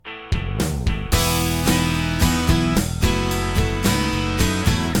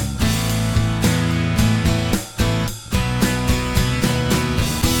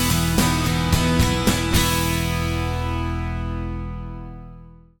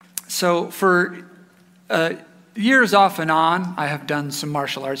So for years off and on, I have done some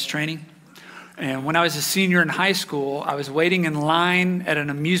martial arts training. And when I was a senior in high school, I was waiting in line at an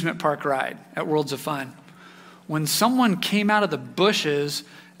amusement park ride at Worlds of Fun when someone came out of the bushes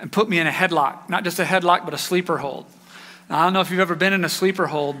and put me in a headlock. Not just a headlock, but a sleeper hold. Now, I don't know if you've ever been in a sleeper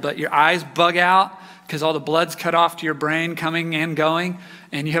hold, but your eyes bug out because all the blood's cut off to your brain coming and going,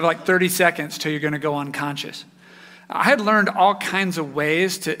 and you have like 30 seconds till you're going to go unconscious. I had learned all kinds of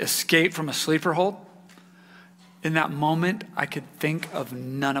ways to escape from a sleeper hold. In that moment, I could think of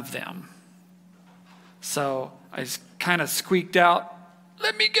none of them. So I just kind of squeaked out,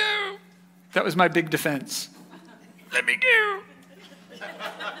 "Let me go." That was my big defense. Let me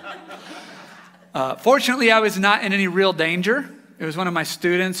go. Fortunately, I was not in any real danger. It was one of my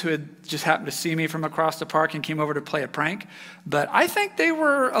students who had just happened to see me from across the park and came over to play a prank. But I think they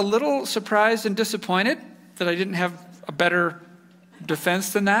were a little surprised and disappointed that I didn't have a better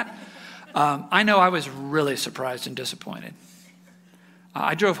defense than that. I know I was really surprised and disappointed.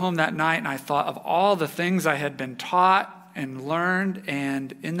 I drove home that night and I thought of all the things I had been taught and learned,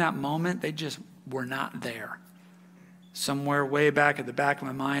 and in that moment, they just were not there. Somewhere way back at the back of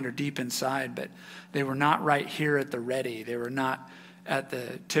my mind or deep inside, but they were not right here at the ready. They were not at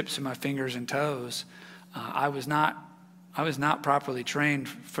the tips of my fingers and toes. I was not properly trained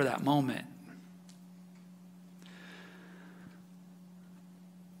for that moment.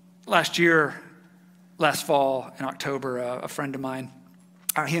 Last fall in October, a friend of mine,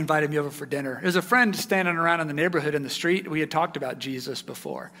 he invited me over for dinner. There's a friend standing around in the neighborhood in the street. We had talked about Jesus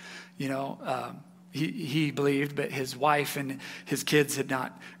before. He believed, but his wife and his kids had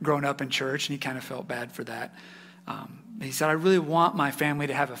not grown up in church, and he kind of felt bad for that. He said, "I really want my family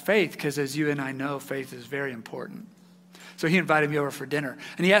to have a faith because, as you and I know, faith is very important." So he invited me over for dinner,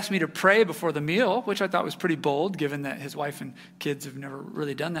 and he asked me to pray before the meal, which I thought was pretty bold, given that his wife and kids have never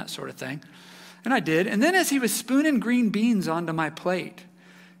really done that sort of thing. And I did. And then as he was spooning green beans onto my plate,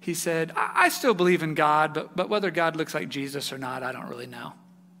 he said, I still believe in God, but whether God looks like Jesus or not, I don't really know."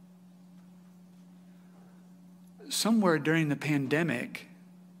 Somewhere during the pandemic,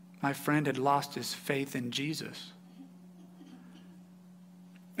 my friend had lost his faith in Jesus.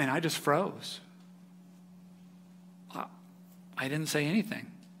 And I just froze. I didn't say anything.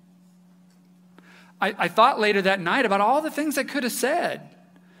 I thought later that night about all the things I could have said.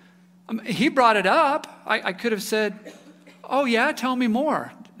 He brought it up. I could have said, "Oh yeah, tell me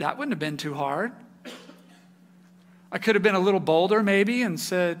more." That wouldn't have been too hard. I could have been a little bolder maybe and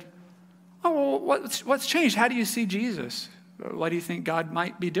said, "Oh, well, what's changed? How do you see Jesus? Why do you think God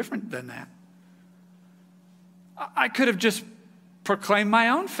might be different than that?" I could have just proclaimed my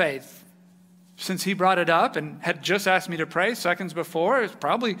own faith. Since he brought it up and had just asked me to pray seconds before, it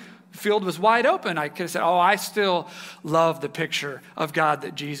probably the field was wide open. I could have said, "Oh, I still love the picture of God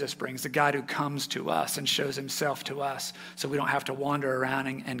that Jesus brings, the God who comes to us and shows himself to us so we don't have to wander around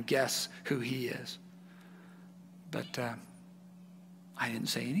and guess who he is." But I didn't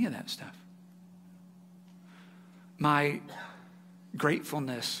say any of that stuff. My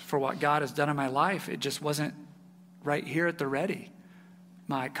gratefulness for what God has done in my life, it just wasn't right here at the ready.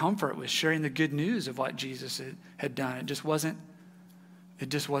 My comfort was sharing the good news of what Jesus had done. It just wasn't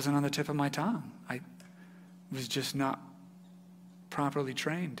on the tip of my tongue. I was just not properly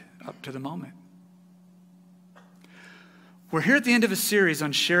trained up to the moment. We're here at the end of a series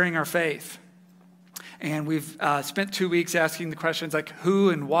on sharing our faith. And we've spent 2 weeks asking the questions like who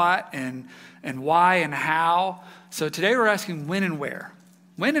and what and why and how. So today we're asking when and where.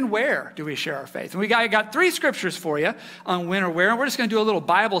 When and where do we share our faith? And we got 3 scriptures for you on when or where, and we're just going to do a little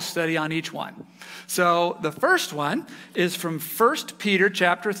Bible study on each one. So the first one is from 1 Peter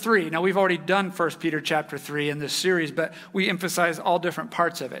chapter 3. Now, we've already done 1 Peter chapter 3 in this series, but we emphasize all different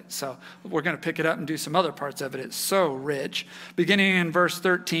parts of it. So we're going to pick it up and do some other parts of it. It's so rich. Beginning in verse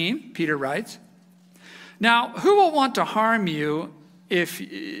 13, Peter writes, "Now, who will want to harm you if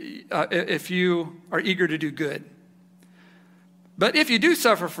you are eager to do good? But if you do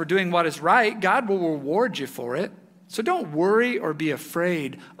suffer for doing what is right, God will reward you for it. So don't worry or be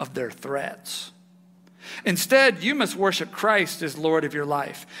afraid of their threats. Instead, you must worship Christ as Lord of your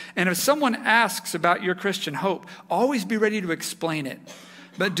life. And if someone asks about your Christian hope, always be ready to explain it.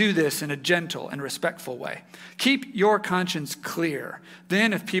 But do this in a gentle and respectful way. Keep your conscience clear.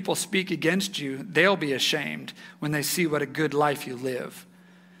 Then if people speak against you, they'll be ashamed when they see what a good life you live,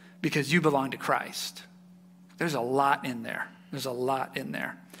 because you belong to Christ." There's a lot in there. There's a lot in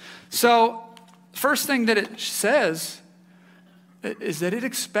there. So, first thing that it says is that it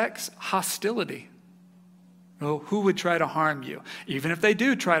expects hostility. Oh, who would try to harm you? Even if they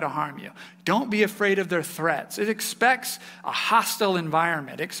do try to harm you, don't be afraid of their threats. It expects a hostile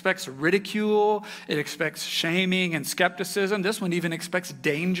environment. It expects ridicule. It expects shaming and skepticism. This one even expects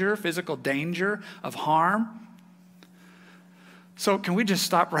danger, physical danger of harm. So can we just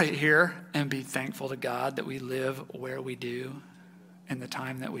stop right here and be thankful to God that we live where we do in the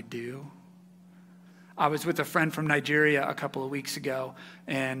time that we do? I was with a friend from Nigeria a couple of weeks ago,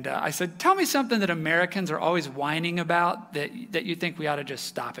 and I said, tell me something that Americans are always whining about that you think we ought to just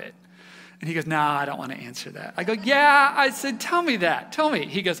stop it. And he goes, no, I don't want to answer that. I go, yeah. I said, tell me that. Tell me.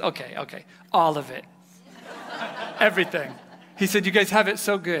 He goes, okay, all of it. Everything. He said, you guys have it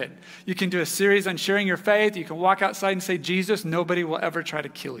so good. You can do a series on sharing your faith. You can walk outside and say, Jesus, nobody will ever try to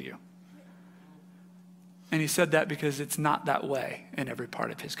kill you. And he said that because it's not that way in every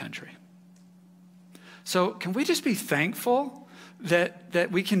part of his country. So can we just be thankful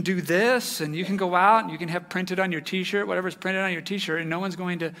that we can do this, and you can go out and you can have printed on your t-shirt, whatever's printed on your t-shirt, and no one's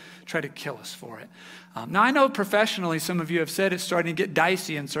going to try to kill us for it. Now, I know professionally some of you have said it's starting to get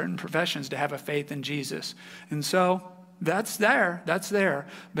dicey in certain professions to have a faith in Jesus. And so that's there,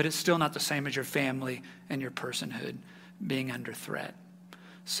 but it's still not the same as your family and your personhood being under threat.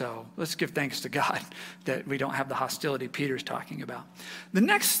 So let's give thanks to God that we don't have the hostility Peter's talking about. The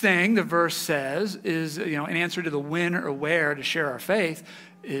next thing the verse says is, in answer to the when or where to share our faith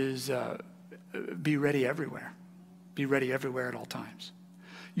is be ready everywhere. Be ready everywhere at all times.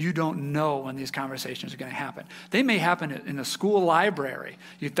 You don't know when these conversations are going to happen. They may happen in a school library.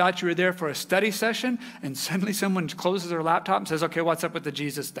 You thought you were there for a study session, and suddenly someone closes their laptop and says, okay, what's up with the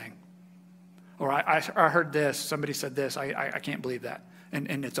Jesus thing? Or I heard this, somebody said this, I can't believe that.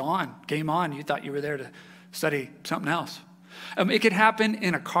 And it's on, game on. You thought you were there to study something else. It could happen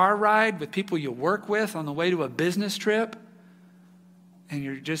in a car ride with people you work with on the way to a business trip. And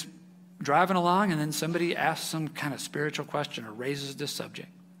you're just driving along, and then somebody asks some kind of spiritual question or raises this subject.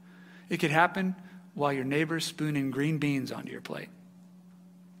 It could happen while your neighbor's spooning green beans onto your plate.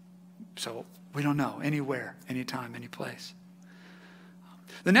 So we don't know, anywhere, anytime, any place.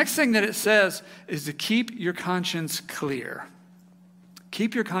 The next thing that it says is to keep your conscience clear.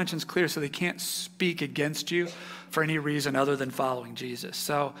 Keep your conscience clear so they can't speak against you for any reason other than following Jesus.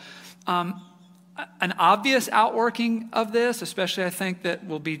 So an obvious outworking of this, especially I think that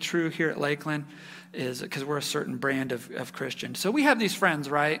will be true here at Lakeland, is because we're a certain brand of Christian. So we have these friends,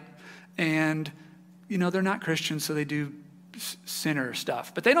 right? And, they're not Christians, so they do sinner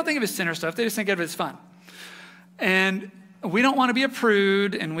stuff. But they don't think of it as sinner stuff. They just think of it as fun. And we don't want to be a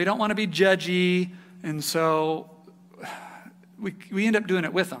prude, and we don't want to be judgy. And so we end up doing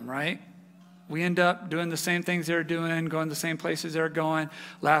it with them, right? We end up doing the same things they're doing, going the same places they're going,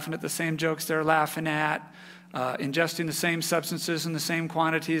 laughing at the same jokes they're laughing at, ingesting the same substances in the same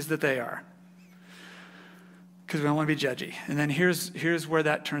quantities that they are. Because we don't want to be judgy. And then here's where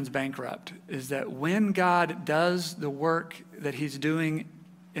that turns bankrupt, is that when God does the work that he's doing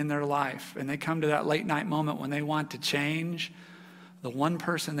in their life, and they come to that late night moment when they want to change, the one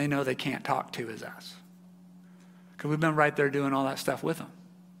person they know they can't talk to is us. Because we've been right there doing all that stuff with them.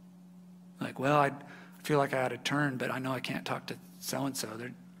 Like, well, I feel like I ought to turn, but I know I can't talk to so-and-so.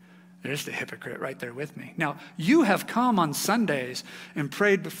 They're just a hypocrite right there with me. Now, you have come on Sundays and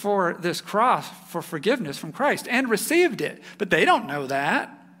prayed before this cross for forgiveness from Christ and received it, but they don't know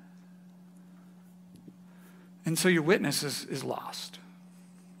that. And so your witness is lost.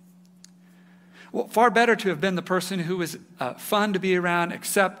 Well, far better to have been the person who was fun to be around,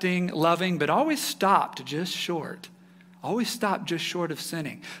 accepting, loving, but always stopped just short. Always stopped just short of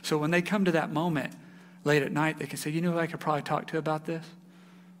sinning. So when they come to that moment late at night, they can say, you know who I could probably talk to about this?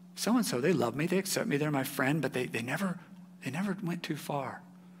 So-and-so, they love me, they accept me, they're my friend, but they never went too far.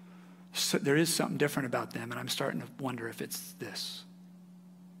 So there is something different about them, and I'm starting to wonder if it's this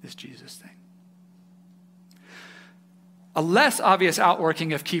Jesus thing. A less obvious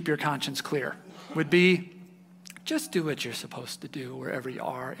outworking of keep your conscience clear would be just do what you're supposed to do wherever you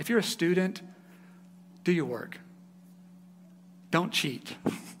are. If you're a student, do your work. Don't cheat.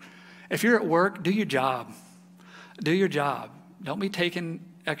 If you're at work, do your job. Do your job. Don't be taking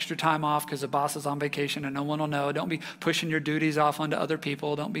extra time off because the boss is on vacation and no one will know. Don't be pushing your duties off onto other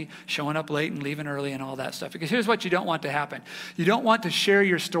people. Don't be showing up late and leaving early and all that stuff. Because here's what you don't want to happen. You don't want to share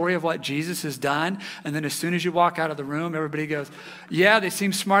your story of what Jesus has done, and then as soon as you walk out of the room, everybody goes, yeah, they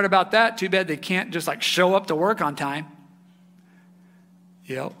seem smart about that. Too bad they can't just show up to work on time.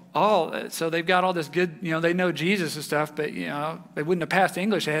 So they've got all this good, they know Jesus and stuff, but, they wouldn't have passed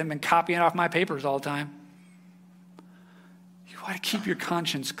English. They hadn't been copying off my papers all the time. You want to keep your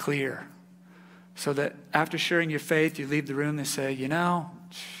conscience clear so that after sharing your faith, you leave the room and say,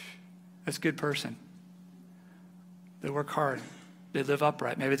 that's a good person. They work hard. They live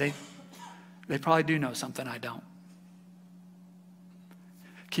upright. Maybe they probably do know something I don't.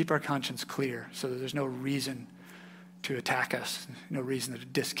 Keep our conscience clear so that there's no reason to attack us, no reason to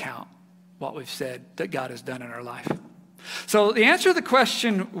discount what we've said that God has done in our life. So the answer to the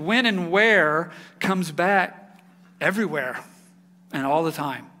question when and where comes back everywhere and all the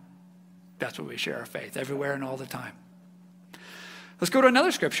time. That's what we share our faith, everywhere and all the time. Let's go to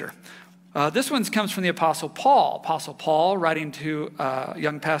another scripture. This one comes from the Apostle Paul. Apostle Paul writing to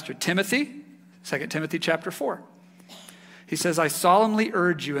young pastor Timothy, 2 Timothy chapter 4. He says, I solemnly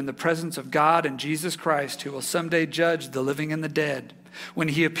urge you in the presence of God and Jesus Christ, who will someday judge the living and the dead, when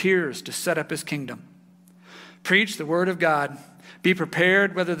he appears to set up his kingdom. Preach the word of God. Be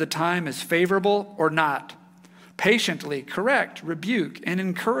prepared whether the time is favorable or not. Patiently correct, rebuke, and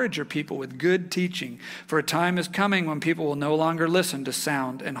encourage your people with good teaching. For a time is coming when people will no longer listen to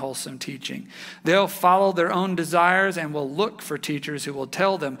sound and wholesome teaching. They'll follow their own desires and will look for teachers who will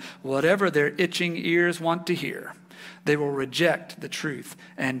tell them whatever their itching ears want to hear. They will reject the truth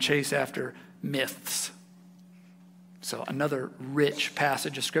and chase after myths. So another rich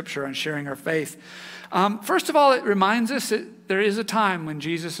passage of scripture on sharing our faith. First of all, it reminds us that there is a time when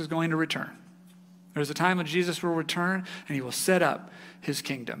Jesus is going to return. There's a time when Jesus will return and he will set up his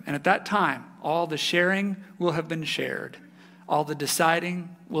kingdom. And at that time, all the sharing will have been shared. All the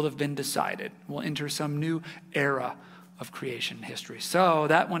deciding will have been decided. We'll enter some new era of creation history. So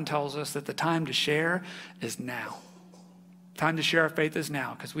that one tells us that the time to share is now. Time to share our faith is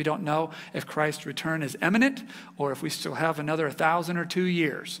now, because we don't know if Christ's return is imminent or if we still have another 1,000 or 2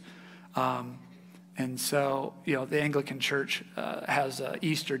 years. And so, the Anglican Church has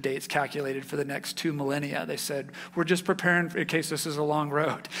Easter dates calculated for the next 2 millennia. They said, we're just preparing in case this is a long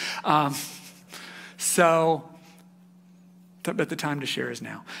road. But the time to share is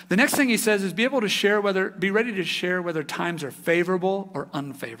now. The next thing he says is be ready to share whether times are favorable or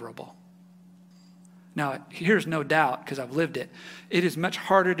unfavorable. Now, here's no doubt, because I've lived it. It is much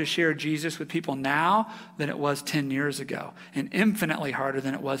harder to share Jesus with people now than it was 10 years ago, and infinitely harder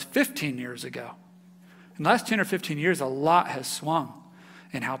than it was 15 years ago. In the last 10 or 15 years, a lot has swung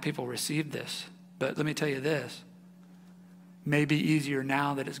in how people receive this. But let me tell you this, may be easier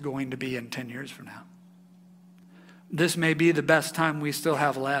now than it's going to be in 10 years from now. This may be the best time we still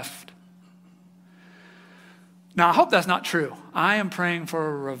have left. Now, I hope that's not true. I am praying for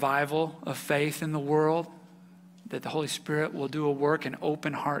a revival of faith in the world, that the Holy Spirit will do a work and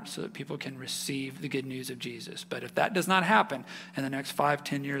open hearts so that people can receive the good news of Jesus. But if that does not happen in the next 5,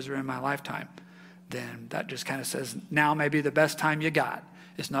 10 years or in my lifetime, then that just kind of says now may be the best time you got.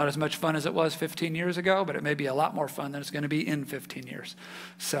 It's not as much fun as it was 15 years ago, but it may be a lot more fun than it's going to be in 15 years.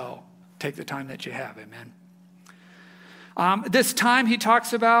 So take the time that you have, amen. This time he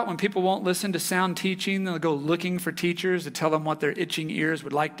talks about when people won't listen to sound teaching, they'll go looking for teachers to tell them what their itching ears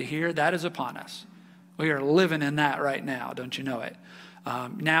would like to hear. That is upon us. We are living in that right now, don't you know it?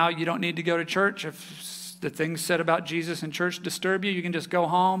 Now you don't need to go to church. If the things said about Jesus in church disturb you, you can just go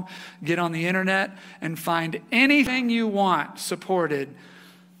home, get on the internet, and find anything you want supported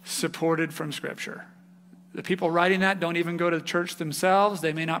from Scripture. The people writing that don't even go to the church themselves.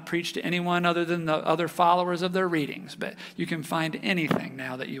 They may not preach to anyone other than the other followers of their readings. But you can find anything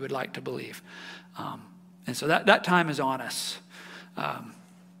now that you would like to believe. And so that time is on us,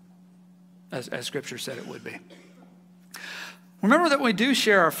 as Scripture said it would be. Remember that when we do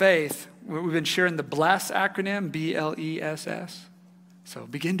share our faith, we've been sharing the BLESS acronym, BLESS. So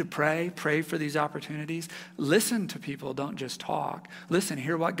begin to pray for these opportunities. Listen to people, don't just talk. Listen,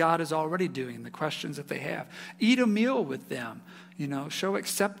 hear what God is already doing, the questions that they have. Eat a meal with them, show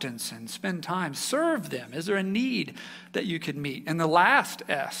acceptance and spend time. Serve them. Is there a need that you could meet? And the last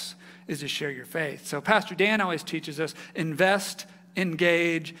S is to share your faith. So Pastor Dan always teaches us, invest,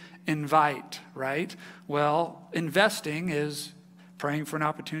 engage, invite, right? Well, investing is praying for an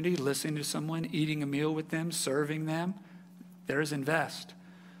opportunity, listening to someone, eating a meal with them, serving them. There's invest.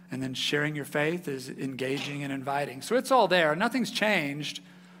 And then sharing your faith is engaging and inviting. So it's all there. Nothing's changed.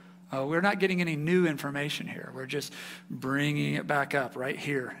 We're not getting any new information here. We're just bringing it back up right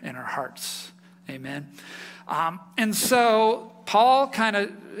here in our hearts. Amen. And so Paul kind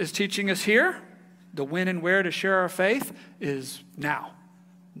of is teaching us here. The when and where to share our faith is now.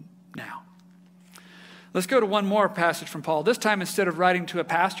 Now. Let's go to one more passage from Paul. This time, instead of writing to a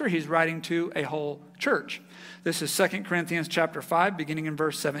pastor, he's writing to a whole church. This is 2 Corinthians chapter 5, beginning in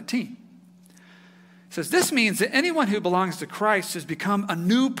verse 17. It says, this means that anyone who belongs to Christ has become a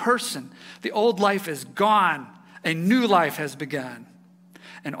new person. The old life is gone. A new life has begun.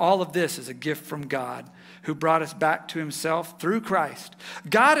 And all of this is a gift from God, who brought us back to himself through Christ.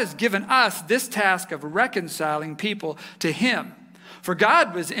 God has given us this task of reconciling people to him. For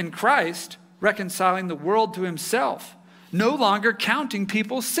God was in Christ reconciling the world to himself, no longer counting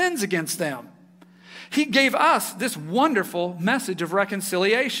people's sins against them. He gave us this wonderful message of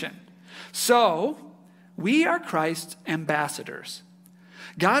reconciliation. So, we are Christ's ambassadors.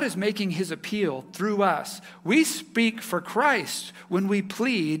 God is making his appeal through us. We speak for Christ when we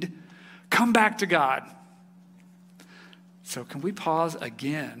plead, come back to God. So can we pause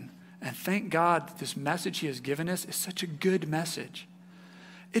again and thank God that this message he has given us is such a good message.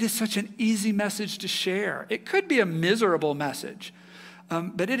 It is such an easy message to share. It could be a miserable message,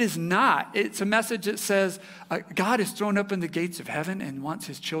 but it is not. It's a message that says God is thrown up in the gates of heaven and wants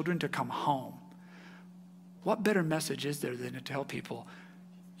his children to come home. What better message is there than to tell people,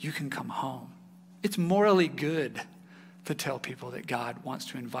 you can come home? It's morally good to tell people that God wants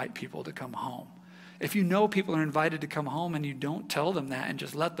to invite people to come home. If you know people are invited to come home and you don't tell them that and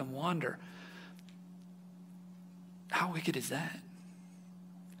just let them wander, how wicked is that?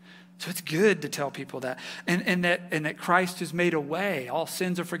 So it's good to tell people that. And that Christ has made a way. All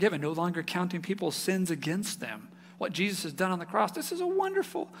sins are forgiven, no longer counting people's sins against them. What Jesus has done on the cross, this is a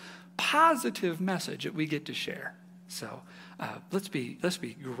wonderful, positive message that we get to share. So let's be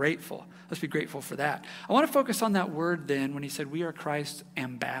grateful. Let's be grateful for that. I want to focus on that word then when he said we are Christ's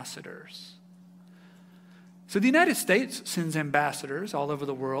ambassadors. So the United States sends ambassadors all over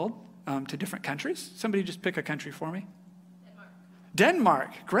the world to different countries. Somebody just pick a country for me.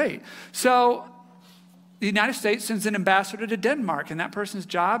 Denmark, great. So the United States sends an ambassador to Denmark, and that person's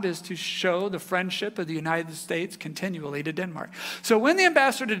job is to show the friendship of the United States continually to Denmark. So when the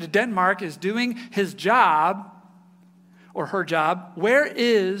ambassador to Denmark is doing his job, or her job, where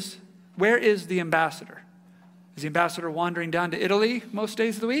is the ambassador? Is the ambassador wandering down to Italy most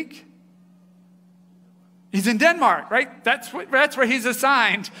days of the week? He's in Denmark, right? That's where he's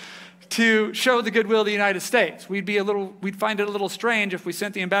assigned to show the goodwill of the United States. We'd find it a little strange if we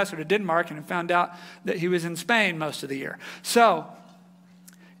sent the ambassador to Denmark and found out that he was in Spain most of the year. So,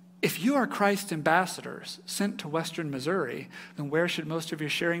 if you are Christ's ambassadors sent to Western Missouri, then where should most of your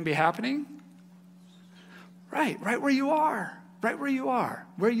sharing be happening? Right where you are. Right where you are.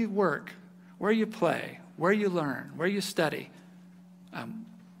 Where you work, where you play, where you learn, where you study.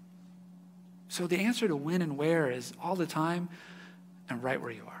 So the answer to when and where is all the time and right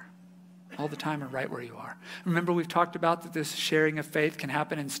where you are. All the time and right where you are. Remember, we've talked about that this sharing of faith can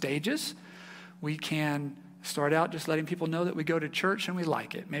happen in stages. We can start out just letting people know that we go to church and we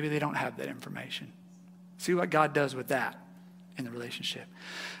like it. Maybe they don't have that information. See what God does with that in the relationship.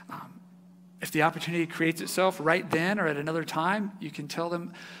 If the opportunity creates itself right then or at another time, you can tell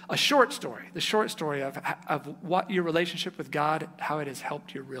them a short story, the short story of what your relationship with God, how it has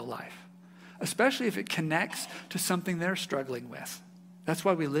helped your real life, especially if it connects to something they're struggling with. That's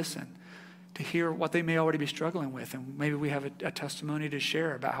why we listen, to hear what they may already be struggling with, and maybe we have a testimony to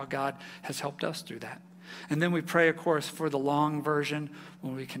share about how God has helped us through that. And then we pray, of course, for the long version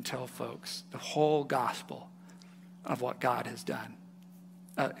when we can tell folks the whole gospel of what God has done.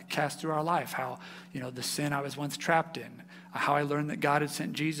 Cast through our life, how, the sin I was once trapped in, how I learned that God had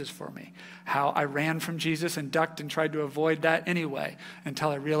sent Jesus for me, how I ran from Jesus and ducked and tried to avoid that anyway until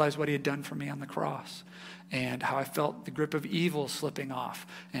I realized what he had done for me on the cross, and how I felt the grip of evil slipping off,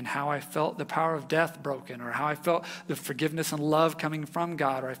 and how I felt the power of death broken, or how I felt the forgiveness and love coming from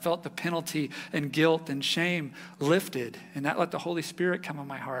God, or I felt the penalty and guilt and shame lifted, and that let the Holy Spirit come on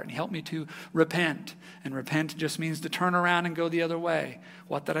my heart and help me to repent. And repent just means to turn around and go the other way.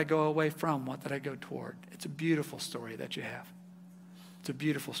 What did I go away from? What did I go toward? It's a beautiful story that you have. It's a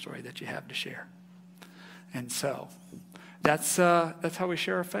beautiful story that you have to share. And so that's how we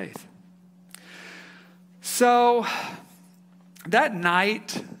share our faith. So that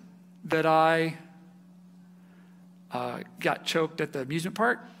night that I got choked at the amusement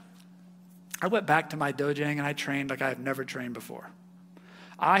park, I went back to my dojang and I trained like I have never trained before.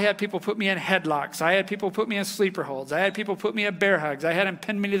 I had people put me in headlocks. I had people put me in sleeper holds. I had people put me in bear hugs. I had them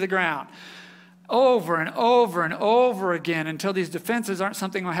pin me to the ground over and over and over again until these defenses aren't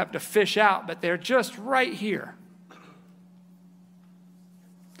something I have to fish out, but they're just right here.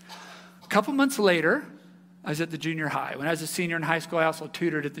 A couple months later, I was at the junior high. When I was a senior in high school, I also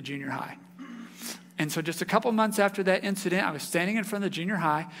tutored at the junior high. And so just a couple months after that incident, I was standing in front of the junior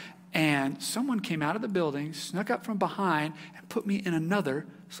high, and someone came out of the building, snuck up from behind, and put me in another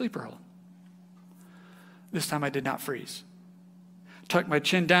sleeper hold. This time I did not freeze. Tucked my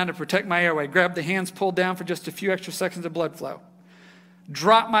chin down to protect my airway, grabbed the hands, pulled down for just a few extra seconds of blood flow.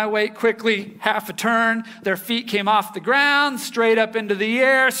 Dropped my weight quickly, half a turn. Their feet came off the ground, straight up into the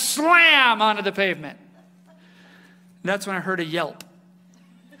air, slam onto the pavement. And that's when I heard a yelp.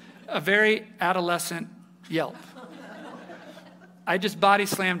 A very adolescent yelp. I just body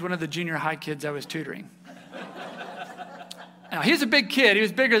slammed one of the junior high kids I was tutoring. Now, he's a big kid. He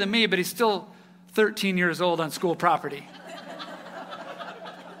was bigger than me, but he's still 13 years old on school property.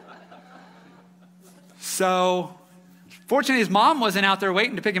 So, fortunately, his mom wasn't out there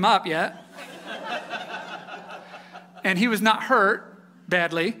waiting to pick him up yet. And he was not hurt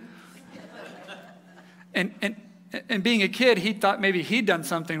badly. And being a kid, he thought maybe he'd done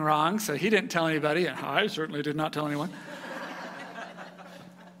something wrong, so he didn't tell anybody, and I certainly did not tell anyone.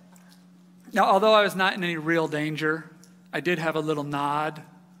 Now, although I was not in any real danger, I did have a little nod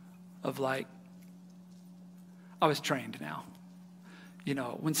of like, I was trained now. You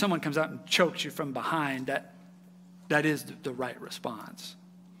know, when someone comes out and chokes you from behind, that is the right response.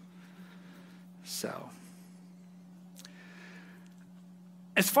 So,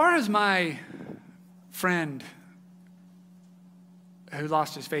 as far as my friend who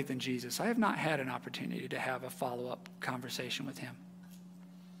lost his faith in Jesus, I have not had an opportunity to have a follow-up conversation with him.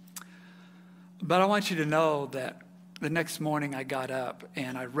 But I want you to know that the next morning I got up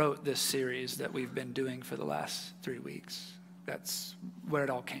and I wrote this series that we've been doing for the last 3 weeks. That's where it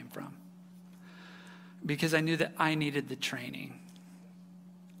all came from. Because I knew that I needed the training.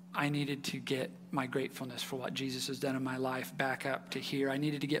 I needed to get my gratefulness for what Jesus has done in my life back up to here. I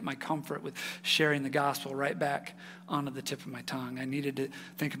needed to get my comfort with sharing the gospel right back onto the tip of my tongue. I needed to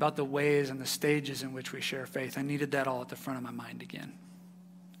think about the ways and the stages in which we share faith. I needed that all at the front of my mind again.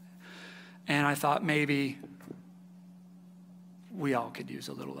 And I thought maybe we all could use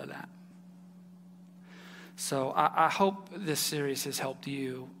a little of that. So I hope this series has helped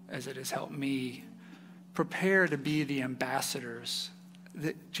you as it has helped me prepare to be the ambassadors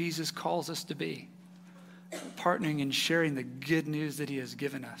that Jesus calls us to be, partnering and sharing the good news that he has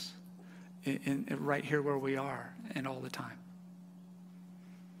given us right here where we are and all the time.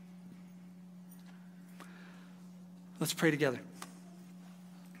 Let's pray together.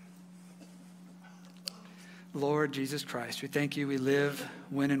 Lord Jesus Christ, we thank you we live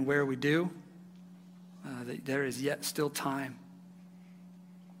when and where we do, that there is yet still time.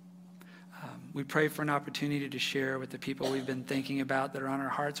 We pray for an opportunity to share with the people we've been thinking about that are on our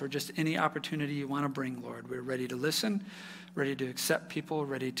hearts, or just any opportunity you want to bring, Lord. We're ready to listen, ready to accept people,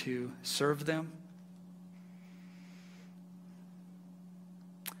 ready to serve them.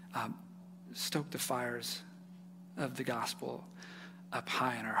 Stoke the fires of the gospel up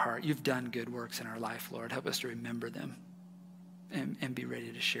high in our heart. You've done good works in our life, Lord. Help us to remember them and be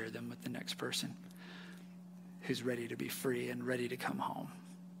ready to share them with the next person who's ready to be free and ready to come home.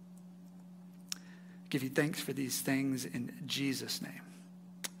 Give you thanks for these things in Jesus' name.